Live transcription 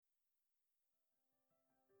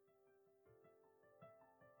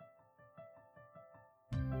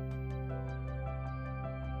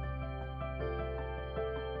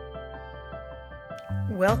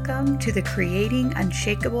Welcome to the Creating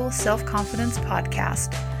Unshakable Self-Confidence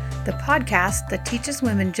podcast, the podcast that teaches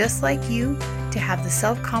women just like you to have the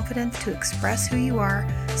self-confidence to express who you are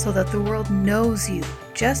so that the world knows you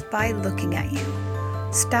just by looking at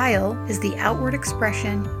you. Style is the outward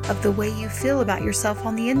expression of the way you feel about yourself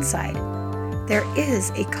on the inside. There is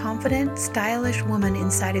a confident, stylish woman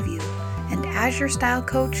inside of you, and as your style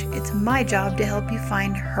coach, it's my job to help you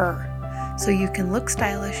find her so you can look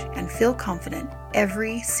stylish and feel confident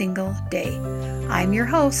every single day. I'm your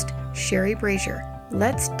host, Sherry Brazier.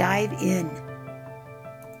 Let's dive in.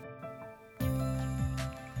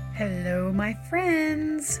 Hello, my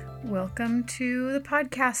friends. Welcome to the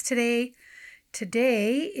podcast today.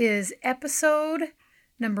 Today is episode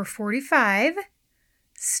number 45,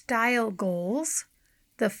 Style Goals,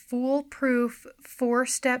 the foolproof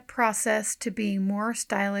 4-step process to being more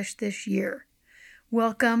stylish this year.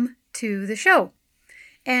 Welcome to the show.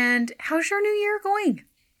 And how's your new year going?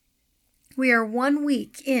 We are 1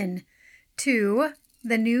 week in to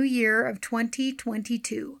the new year of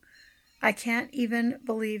 2022. I can't even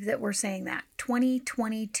believe that we're saying that.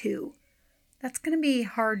 2022. That's going to be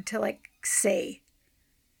hard to say.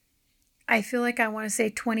 I feel like I want to say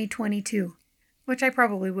 2022, which I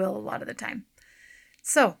probably will a lot of the time.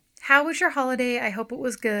 So, how was your holiday? I hope it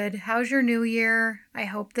was good. How's your new year? I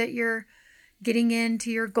hope that you're getting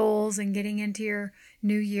into your goals and getting into your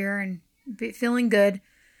new year and feeling good.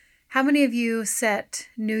 How many of you set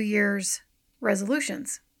New Year's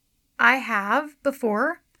resolutions? I have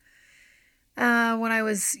before. When I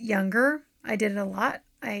was younger, I did it a lot.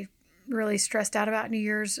 I really stressed out about New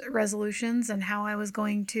Year's resolutions and how I was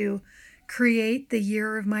going to create the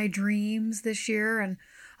year of my dreams this year and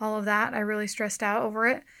all of that. I really stressed out over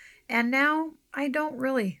it. And now I don't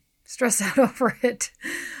really stress out over it.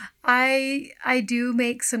 I do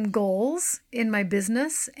make some goals in my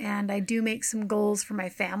business, and I do make some goals for my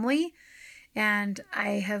family. And I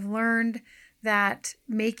have learned that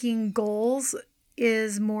making goals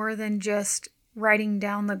is more than just writing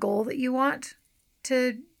down the goal that you want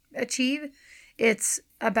to achieve. It's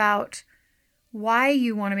about why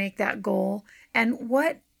you want to make that goal and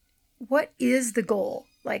what is the goal,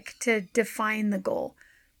 to define the goal.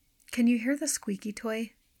 Can you hear the squeaky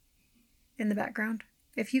toy in the background?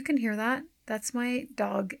 If you can hear that, that's my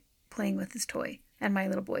dog playing with his toy, and my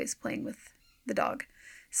little boy's playing with the dog.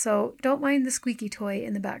 So don't mind the squeaky toy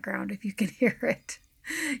in the background if you can hear it.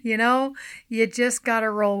 You just got to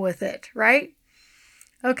roll with it, right?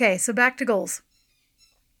 Okay, so back to goals.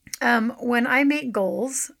 When I make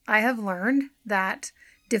goals, I have learned that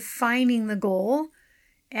defining the goal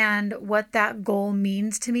and what that goal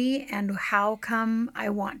means to me and how come I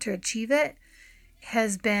want to achieve it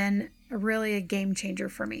has been really a game changer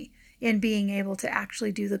for me in being able to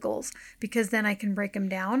actually do the goals, because then I can break them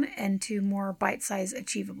down into more bite-sized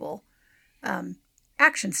achievable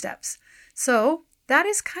action steps. So that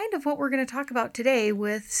is kind of what we're going to talk about today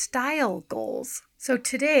with style goals. So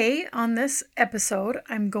today on this episode,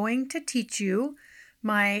 I'm going to teach you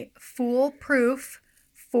my foolproof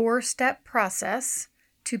 4-step process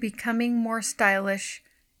to becoming more stylish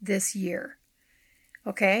this year.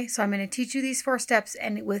 Okay, so I'm going to teach you these 4 steps,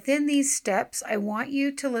 and within these steps, I want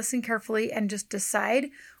you to listen carefully and just decide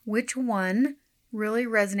which one really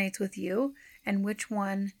resonates with you and which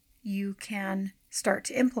one you can start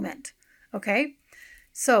to implement. Okay,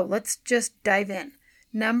 so let's just dive in.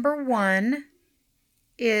 Number 1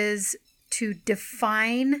 is to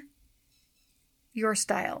define your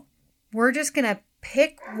style. We're just going to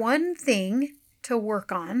pick one thing to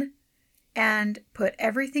work on and put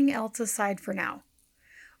everything else aside for now.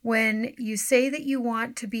 When you say that you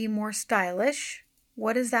want to be more stylish,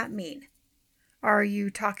 what does that mean? Are you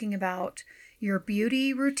talking about your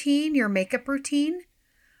beauty routine, your makeup routine?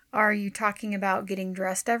 Are you talking about getting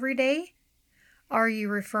dressed every day? Are you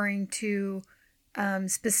referring to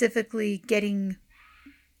specifically getting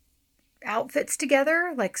outfits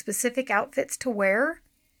together, like specific outfits to wear?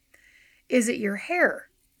 Is it your hair?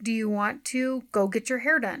 Do you want to go get your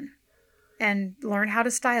hair done and learn how to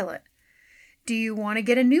style it? Do you want to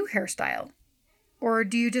get a new hairstyle? Or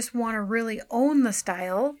do you just want to really own the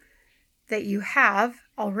style that you have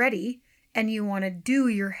already and you want to do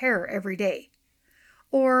your hair every day?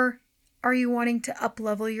 Or are you wanting to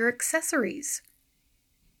up-level your accessories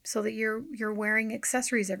so that you're wearing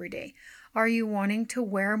accessories every day? Are you wanting to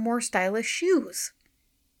wear more stylish shoes?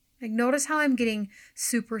 Notice how I'm getting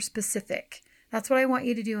super specific. That's what I want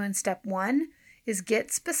you to do in step 1 is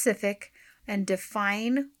get specific and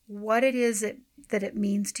define what it is that it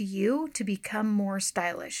means to you to become more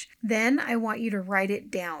stylish. Then I want you to write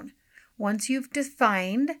it down. Once you've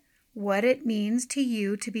defined what it means to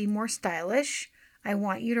you to be more stylish, I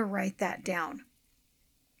want you to write that down.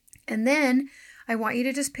 And then I want you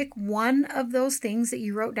to just pick one of those things that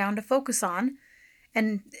you wrote down to focus on,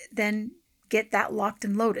 and then get that locked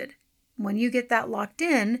and loaded. When you get that locked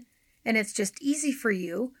in and it's just easy for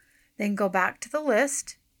you, then go back to the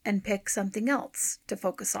list and pick something else to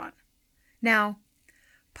focus on. Now,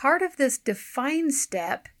 part of this define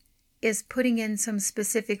step is putting in some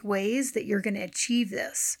specific ways that you're going to achieve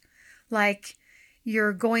this. Like,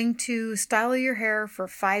 you're going to style your hair for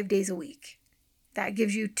 5 days a week. That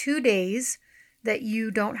gives you 2 days that you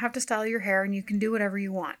don't have to style your hair and you can do whatever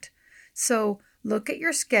you want. So look at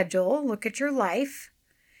your schedule, look at your life,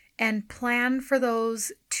 and plan for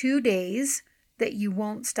those 2 days that you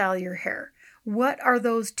won't style your hair. What are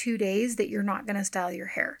those 2 days that you're not going to style your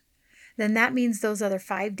hair? Then that means those other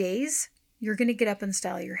 5 days, you're going to get up and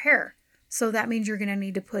style your hair. So that means you're going to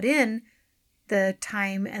need to put in the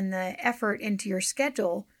time and the effort into your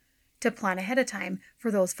schedule to plan ahead of time for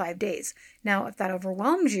those 5 days. Now, if that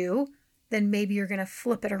overwhelms you, then maybe you're going to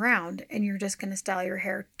flip it around and you're just going to style your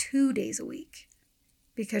hair 2 days a week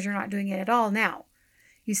because you're not doing it at all now.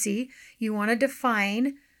 You see, you want to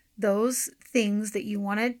define those things that you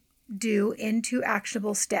want to do into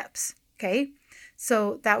actionable steps. Okay.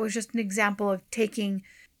 So that was just an example of taking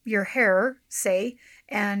your hair, say,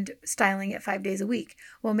 and styling it 5 days a week.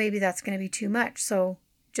 Well, maybe that's going to be too much. So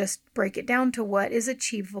just break it down to what is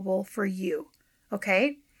achievable for you.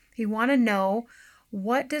 Okay. You want to know,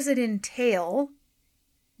 what does it entail?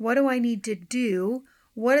 What do I need to do?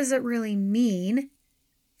 What does it really mean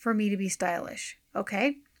for me to be stylish?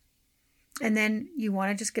 Okay. And then you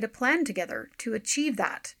want to just get a plan together to achieve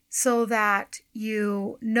that so that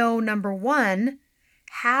you know, number one,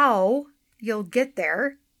 how you'll get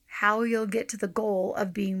there, how you'll get to the goal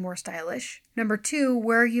of being more stylish. Number two,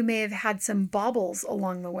 where you may have had some bobbles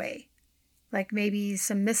along the way, like maybe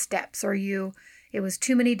some missteps, or it was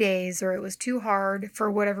too many days, or it was too hard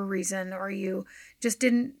for whatever reason, or you just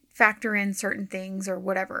didn't factor in certain things or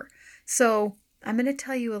whatever. So I'm going to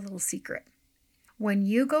tell you a little secret. When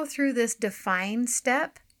you go through this define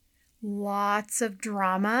step, lots of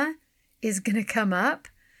drama is going to come up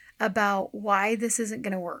about why this isn't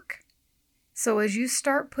going to work. So as you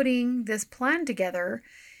start putting this plan together,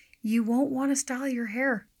 you won't want to style your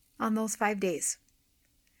hair on those 5 days.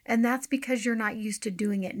 And that's because you're not used to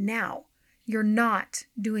doing it now. You're not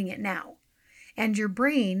doing it now. And your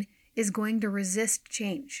brain is going to resist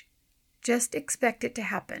change. Just expect it to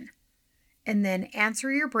happen. And then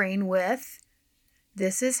answer your brain with,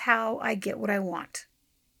 this is how I get what I want,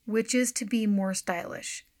 which is to be more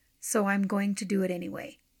stylish. So I'm going to do it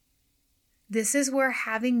anyway. This is where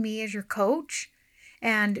having me as your coach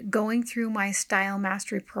and going through my Style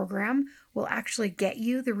Mastery program will actually get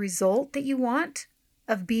you the result that you want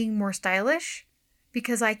of being more stylish,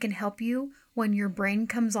 because I can help you when your brain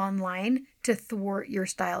comes online to thwart your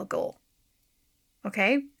style goal.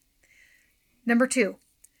 Okay? Number 2,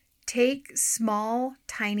 take small,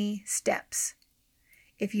 tiny steps.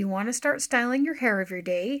 If you want to start styling your hair every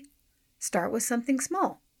day, start with something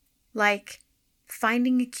small, like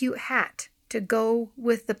finding a cute hat to go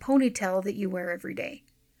with the ponytail that you wear every day.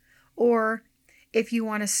 Or if you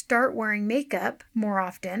want to start wearing makeup more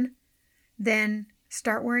often, then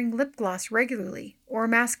start wearing lip gloss regularly or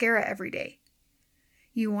mascara every day.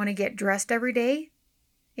 You want to get dressed every day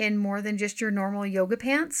in more than just your normal yoga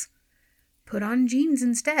pants? Put on jeans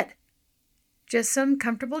instead. Just some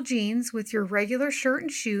comfortable jeans with your regular shirt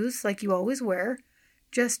and shoes like you always wear.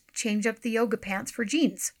 Just change up the yoga pants for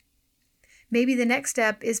jeans. Maybe the next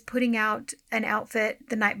step is putting out an outfit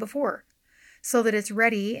the night before so that it's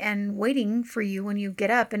ready and waiting for you when you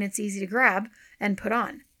get up and it's easy to grab and put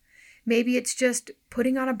on. Maybe it's just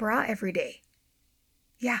putting on a bra every day.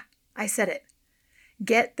 Yeah, I said it.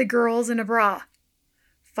 Get the girls in a bra.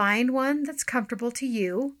 Find one that's comfortable to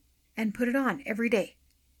you and put it on every day.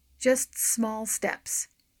 Just small steps.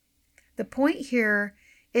 The point here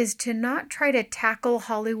is to not try to tackle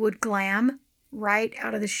Hollywood glam right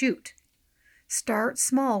out of the chute. Start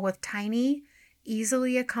small with tiny,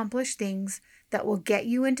 easily accomplished things that will get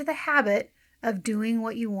you into the habit of doing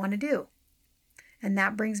what you want to do. And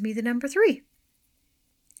that brings me to number 3,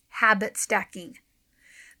 habit stacking.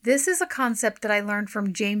 This is a concept that I learned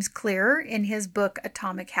from James Clear in his book,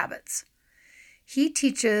 Atomic Habits. He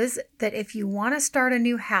teaches that if you want to start a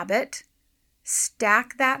new habit,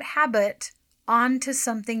 stack that habit onto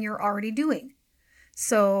something you're already doing.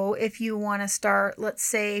 So if you want to start, let's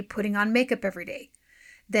say, putting on makeup every day,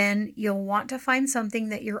 then you'll want to find something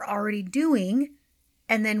that you're already doing.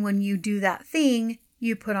 And then when you do that thing,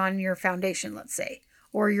 you put on your foundation, let's say,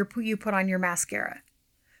 or you put on your mascara.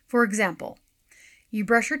 For example, you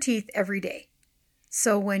brush your teeth every day.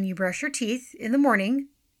 So when you brush your teeth in the morning,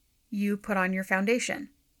 you put on your foundation.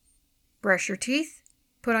 Brush your teeth,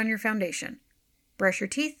 put on your foundation. Brush your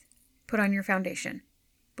teeth, put on your foundation.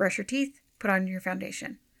 Brush your teeth, put on your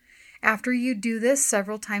foundation. After you do this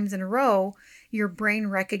several times in a row, your brain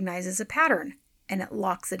recognizes a pattern and it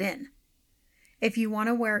locks it in. If you want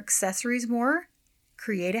to wear accessories more,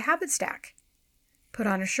 create a habit stack. Put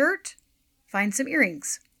on a shirt, find some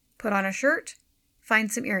earrings. Put on a shirt, find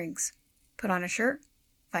some earrings. Put on a shirt,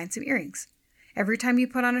 find some earrings. Every time you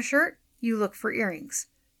put on a shirt, you look for earrings.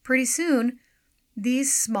 Pretty soon,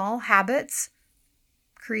 these small habits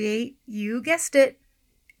create, you guessed it,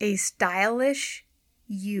 a stylish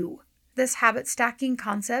you. This habit stacking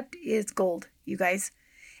concept is gold, you guys.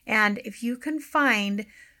 And if you can find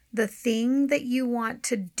the thing that you want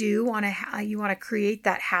to do you want to create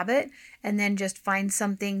that habit, and then just find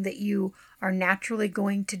something that you are naturally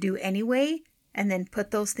going to do anyway, and then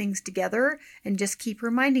put those things together and just keep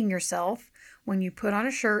reminding yourself, when you put on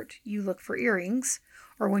a shirt, you look for earrings,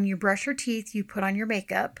 or when you brush your teeth, you put on your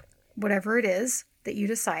makeup, whatever it is that you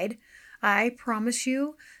decide. I promise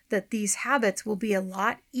you that these habits will be a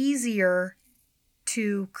lot easier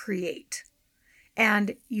to create.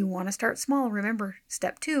 And you want to start small. Remember,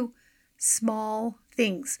 step 2, small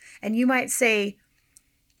things. And you might say,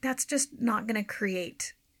 that's just not going to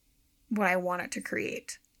create what I want it to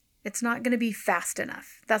create. It's not going to be fast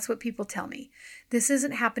enough. That's what people tell me. This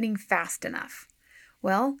isn't happening fast enough.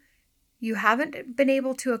 Well, you haven't been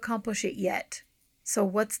able to accomplish it yet. So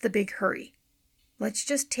what's the big hurry? Let's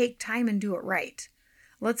just take time and do it right.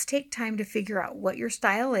 Let's take time to figure out what your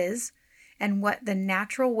style is and what the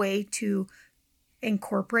natural way to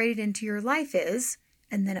incorporate it into your life is,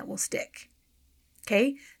 and then it will stick.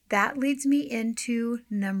 Okay, that leads me into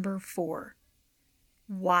number 4.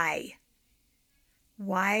 Why?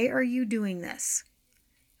 Why are you doing this?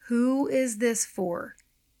 Who is this for?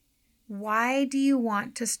 Why do you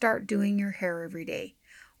want to start doing your hair every day?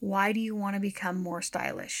 Why do you want to become more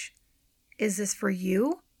stylish? Is this for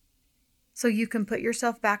you? So you can put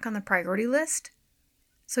yourself back on the priority list?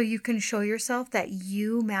 So you can show yourself that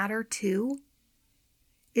you matter too?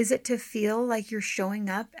 Is it to feel like you're showing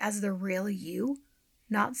up as the real you,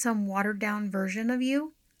 not some watered down version of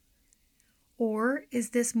you? Or is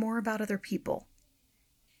this more about other people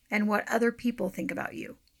and what other people think about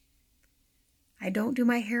you? I don't do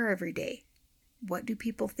my hair every day. What do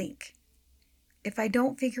people think? If I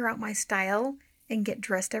don't figure out my style and get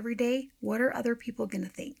dressed every day, what are other people going to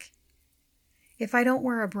think? If I don't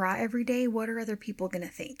wear a bra every day, what are other people going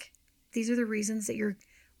to think? These are the reasons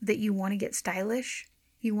that you want to get stylish.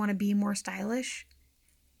 You want to be more stylish.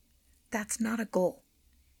 That's not a goal.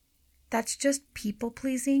 That's just people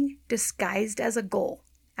pleasing disguised as a goal,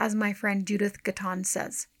 as my friend Judith Gatton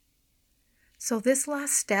says. So this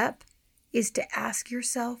last step is to ask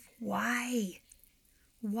yourself, why?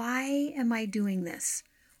 Why am I doing this?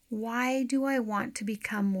 Why do I want to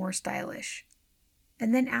become more stylish?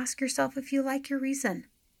 And then ask yourself if you like your reason.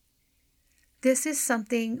 This is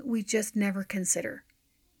something we just never consider.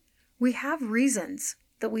 We have reasons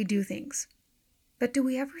that we do things, but do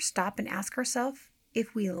we ever stop and ask ourselves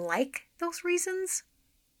if we like those reasons?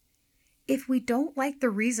 If we don't like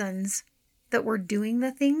the reasons that we're doing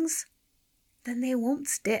the things, then they won't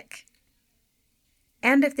stick.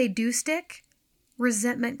 And if they do stick,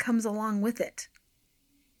 resentment comes along with it.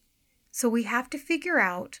 So we have to figure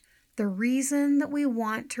out the reason that we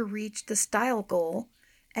want to reach the style goal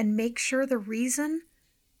and make sure the reason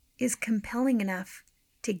is compelling enough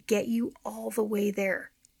to get you all the way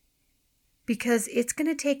there. Because it's going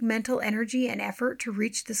to take mental energy and effort to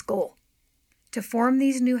reach this goal, to form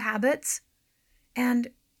these new habits, and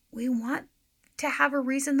we want to have a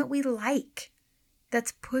reason that we like,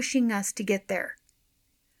 that's pushing us to get there.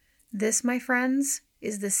 This, my friends,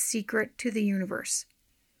 is the secret to the universe.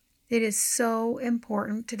 It is so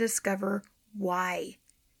important to discover why,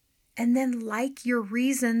 and then like your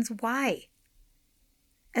reasons why.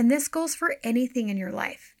 And this goes for anything in your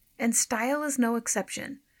life, and style is no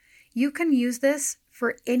exception. You can use this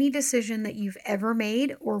for any decision that you've ever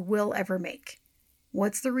made or will ever make.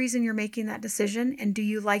 What's the reason you're making that decision, and do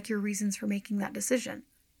you like your reasons for making that decision?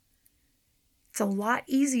 It's a lot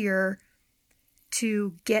easier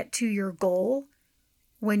to get to your goal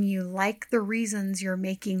when you like the reasons you're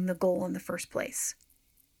making the goal in the first place.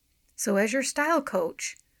 So as your style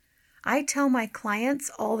coach, I tell my clients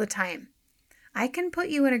all the time, I can put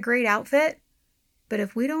you in a great outfit, but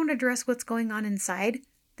if we don't address what's going on inside,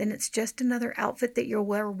 then it's just another outfit that you'll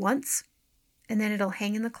wear once, and then it'll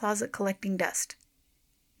hang in the closet collecting dust.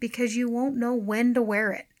 Because you won't know when to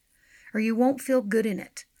wear it, or you won't feel good in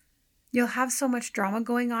it. You'll have so much drama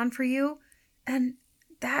going on for you, and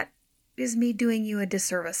that is me doing you a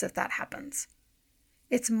disservice if that happens.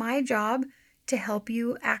 It's my job to help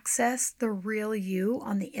you access the real you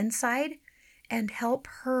on the inside and help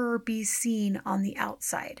her be seen on the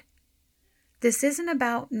outside. This isn't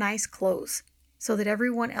about nice clothes so that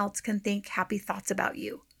everyone else can think happy thoughts about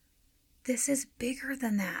you. This is bigger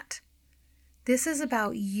than that. This is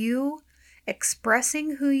about you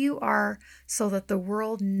expressing who you are so that the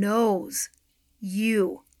world knows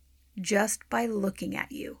you just by looking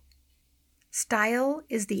at you. Style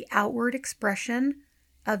is the outward expression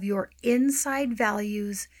of your inside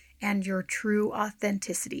values and your true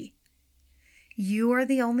authenticity. You are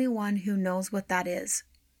the only one who knows what that is.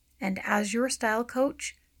 And as your style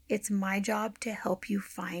coach, it's my job to help you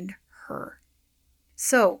find her.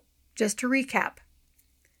 So, just to recap.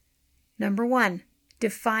 Number 1,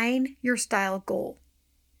 define your style goal.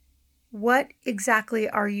 What exactly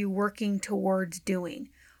are you working towards doing?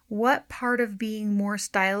 What part of being more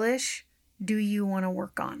stylish do you want to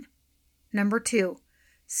work on? Number 2,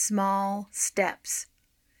 small steps.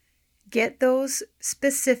 Get those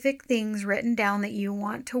specific things written down that you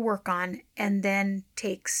want to work on and then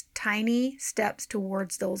take tiny steps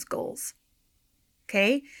towards those goals.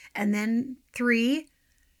 Okay? And then 3,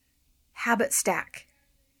 habit stack.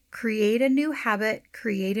 Create a new habit,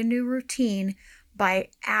 create a new routine by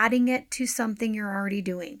adding it to something you're already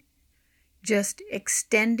doing. Just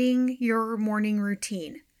extending your morning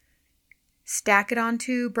routine. Stack it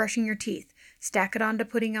onto brushing your teeth. Stack it onto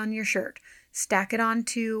putting on your shirt. Stack it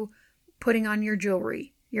onto putting on your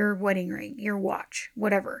jewelry, your wedding ring, your watch,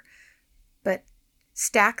 whatever. But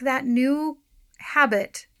stack that new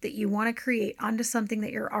habit that you want to create onto something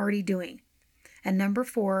that you're already doing. And number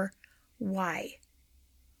 4, why?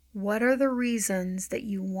 What are the reasons that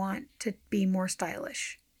you want to be more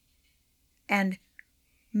stylish? And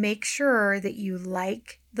make sure that you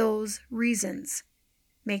like those reasons.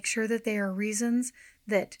 Make sure that they are reasons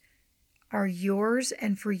that are yours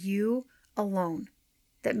and for you alone,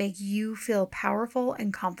 that make you feel powerful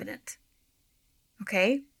and confident.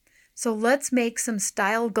 Okay? So let's make some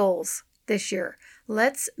style goals this year.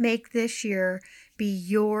 Let's make this year be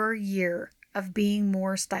your year of being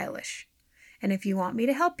more stylish. And if you want me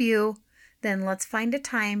to help you, then let's find a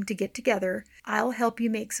time to get together. I'll help you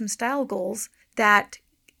make some style goals that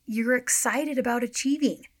you're excited about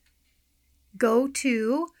achieving. Go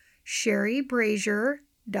to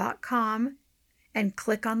SherryBrazier.com and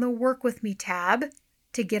click on the Work With Me tab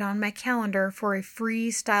to get on my calendar for a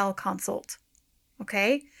free style consult.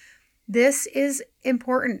 Okay? This is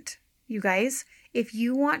important, you guys. If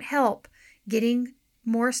you want help getting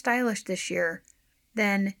more stylish this year,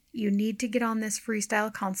 then you need to get on this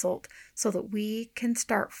freestyle consult so that we can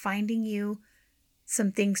start finding you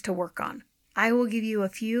some things to work on. I will give you a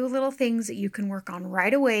few little things that you can work on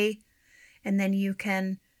right away, and then you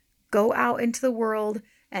can go out into the world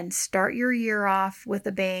and start your year off with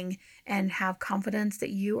a bang and have confidence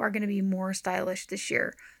that you are going to be more stylish this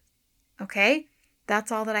year. Okay?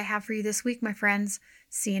 That's all that I have for you this week, my friends.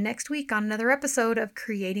 See you next week on another episode of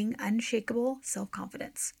Creating Unshakable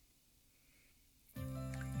Self-Confidence.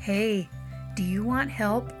 Hey, do you want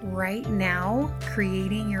help right now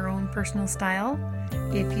creating your own personal style?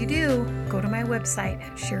 If you do, go to my website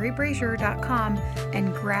at SherryBrazier.com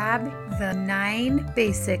and grab the 9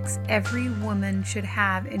 basics every woman should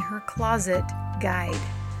have in her closet guide.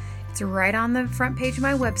 It's right on the front page of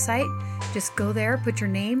my website. Just go there, put your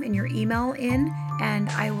name and your email in, and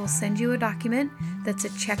I will send you a document that's a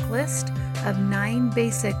checklist of 9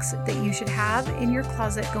 basics that you should have in your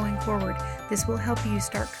closet going forward. This will help you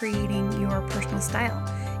start creating your personal style.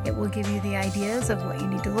 It will give you the ideas of what you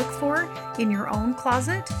need to look for in your own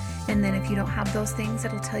closet, and then if you don't have those things,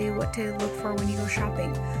 it'll tell you what to look for when you go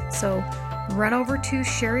shopping. So run over to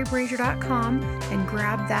SherryBrazier.com and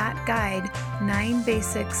grab that guide, 9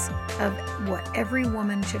 basics of what every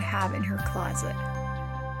woman should have in her closet.